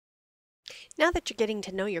Now that you're getting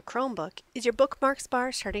to know your Chromebook, is your bookmarks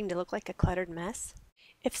bar starting to look like a cluttered mess?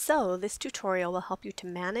 If so, this tutorial will help you to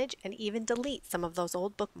manage and even delete some of those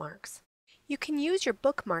old bookmarks. You can use your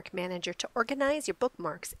Bookmark Manager to organize your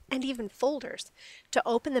bookmarks and even folders. To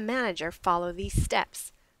open the manager, follow these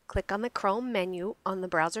steps. Click on the Chrome menu on the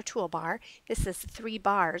browser toolbar. This is 3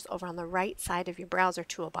 bars over on the right side of your browser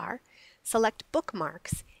toolbar. Select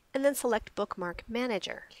Bookmarks and then select Bookmark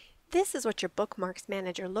Manager. This is what your Bookmarks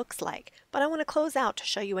Manager looks like, but I want to close out to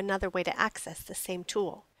show you another way to access the same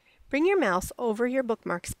tool. Bring your mouse over your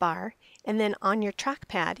bookmarks bar and then on your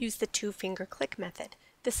trackpad use the 2-finger click method.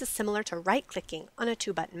 This is similar to right-clicking on a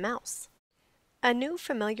 2-button mouse. A new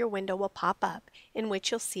familiar window will pop up in which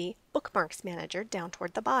you'll see Bookmarks Manager down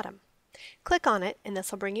toward the bottom. Click on it and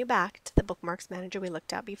this will bring you back to the Bookmarks Manager we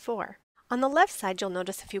looked at before. On the left side, you'll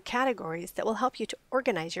notice a few categories that will help you to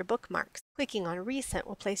organize your bookmarks. Clicking on Recent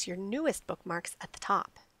will place your newest bookmarks at the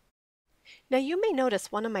top. Now you may notice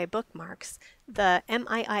one of my bookmarks, the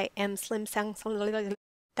MIIM Slim Sang,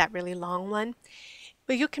 that really long one.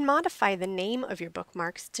 But you can modify the name of your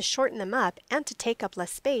bookmarks to shorten them up and to take up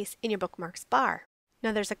less space in your bookmarks bar.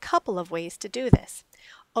 Now there's a couple of ways to do this.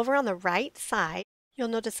 Over on the right side, you'll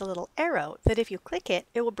notice a little arrow that if you click it,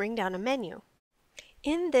 it will bring down a menu.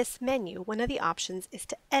 In this menu, one of the options is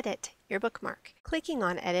to edit your bookmark. Clicking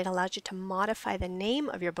on Edit allows you to modify the name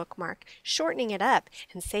of your bookmark, shortening it up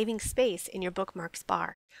and saving space in your bookmarks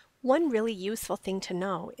bar. One really useful thing to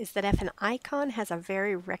know is that if an icon has a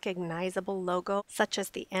very recognizable logo, such as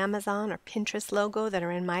the Amazon or Pinterest logo that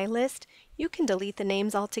are in my list, you can delete the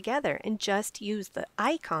names altogether and just use the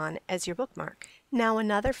icon as your bookmark. Now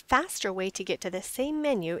another faster way to get to the same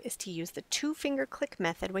menu is to use the 2-finger click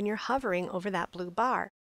method when you're hovering over that blue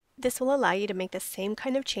bar. This will allow you to make the same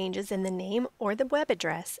kind of changes in the name or the web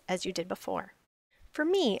address as you did before. For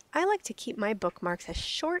me, I like to keep my bookmarks as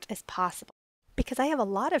short as possible, because I have a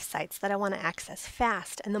lot of sites that I want to access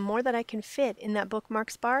fast, and the more that I can fit in that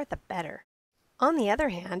bookmarks bar, the better. On the other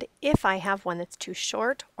hand, if I have one that's too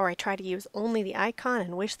short, or I try to use only the icon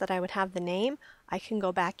and wish that I would have the name, I can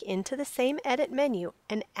go back into the same edit menu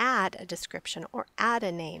and add a description or add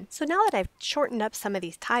a name. So now that I've shortened up some of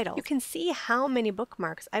these titles, you can see how many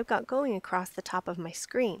bookmarks I've got going across the top of my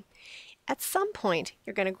screen. At some point,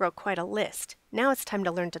 you're going to grow quite a list. Now it's time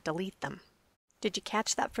to learn to delete them. Did you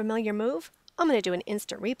catch that familiar move? I'm going to do an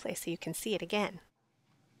instant replay so you can see it again.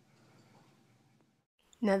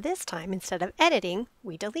 Now this time, instead of editing,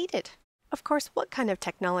 we delete it. Of course, what kind of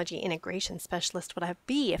technology integration specialist would I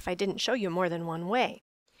be if I didn't show you more than one way?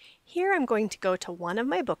 Here I'm going to go to one of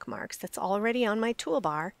my bookmarks that's already on my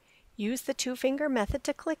toolbar, use the 2-finger method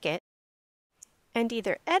to click it, and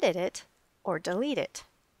either edit it or delete it.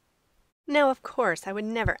 Now, of course, I would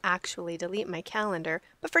never actually delete my calendar,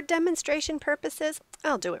 but for demonstration purposes,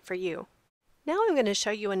 I'll do it for you. Now I'm going to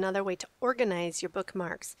show you another way to organize your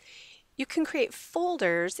bookmarks. You can create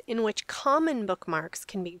folders in which common bookmarks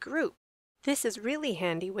can be grouped. This is really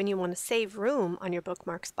handy when you want to save room on your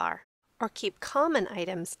bookmarks bar or keep common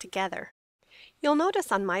items together. You'll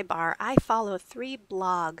notice on my bar I follow 3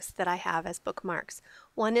 blogs that I have as bookmarks.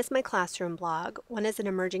 One is my classroom blog, one is an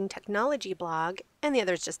emerging technology blog, and the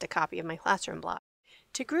other is just a copy of my classroom blog.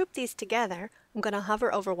 To group these together, I'm going to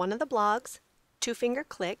hover over one of the blogs, 2-finger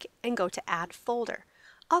click, and go to Add Folder.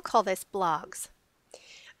 I'll call this Blogs.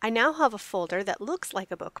 I now have a folder that looks like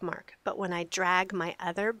a bookmark, but when I drag my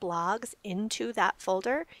other blogs into that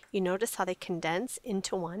folder, you notice how they condense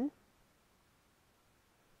into one?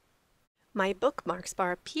 My bookmarks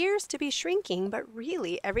bar appears to be shrinking, but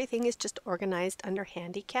really everything is just organized under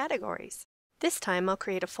handy categories. This time I'll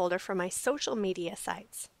create a folder for my social media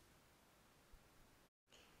sites.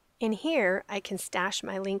 In here, I can stash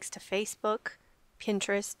my links to Facebook,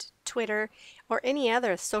 Pinterest, Twitter, or any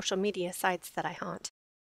other social media sites that I haunt.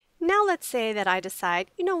 Now let's say that I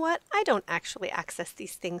decide, you know what, I don't actually access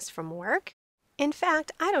these things from work. In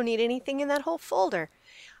fact, I don't need anything in that whole folder.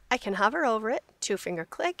 I can hover over it, 2-finger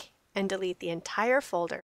click, and delete the entire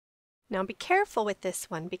folder. Now be careful with this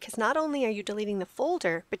one, because not only are you deleting the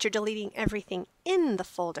folder, but you're deleting everything in the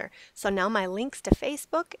folder. So now my links to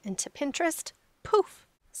Facebook and to Pinterest, poof!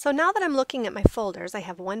 So now that I'm looking at my folders, I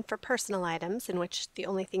have one for personal items, in which the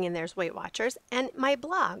only thing in there is Weight Watchers, and my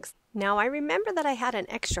blogs. Now I remember that I had an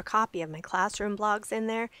extra copy of my classroom blogs in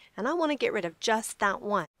there, and I want to get rid of just that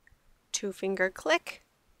one. 2-finger click,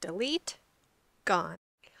 delete, gone.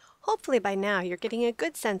 Hopefully by now you're getting a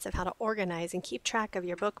good sense of how to organize and keep track of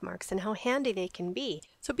your bookmarks and how handy they can be.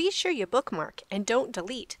 So be sure you bookmark and don't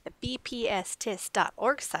delete the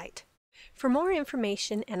bpstis.org site. For more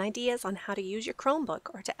information and ideas on how to use your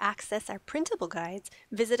Chromebook or to access our printable guides,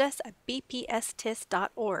 visit us at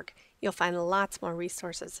bpstis.org. You'll find lots more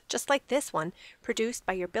resources, just like this one, produced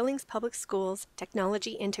by your Billings Public Schools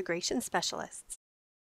Technology Integration Specialists.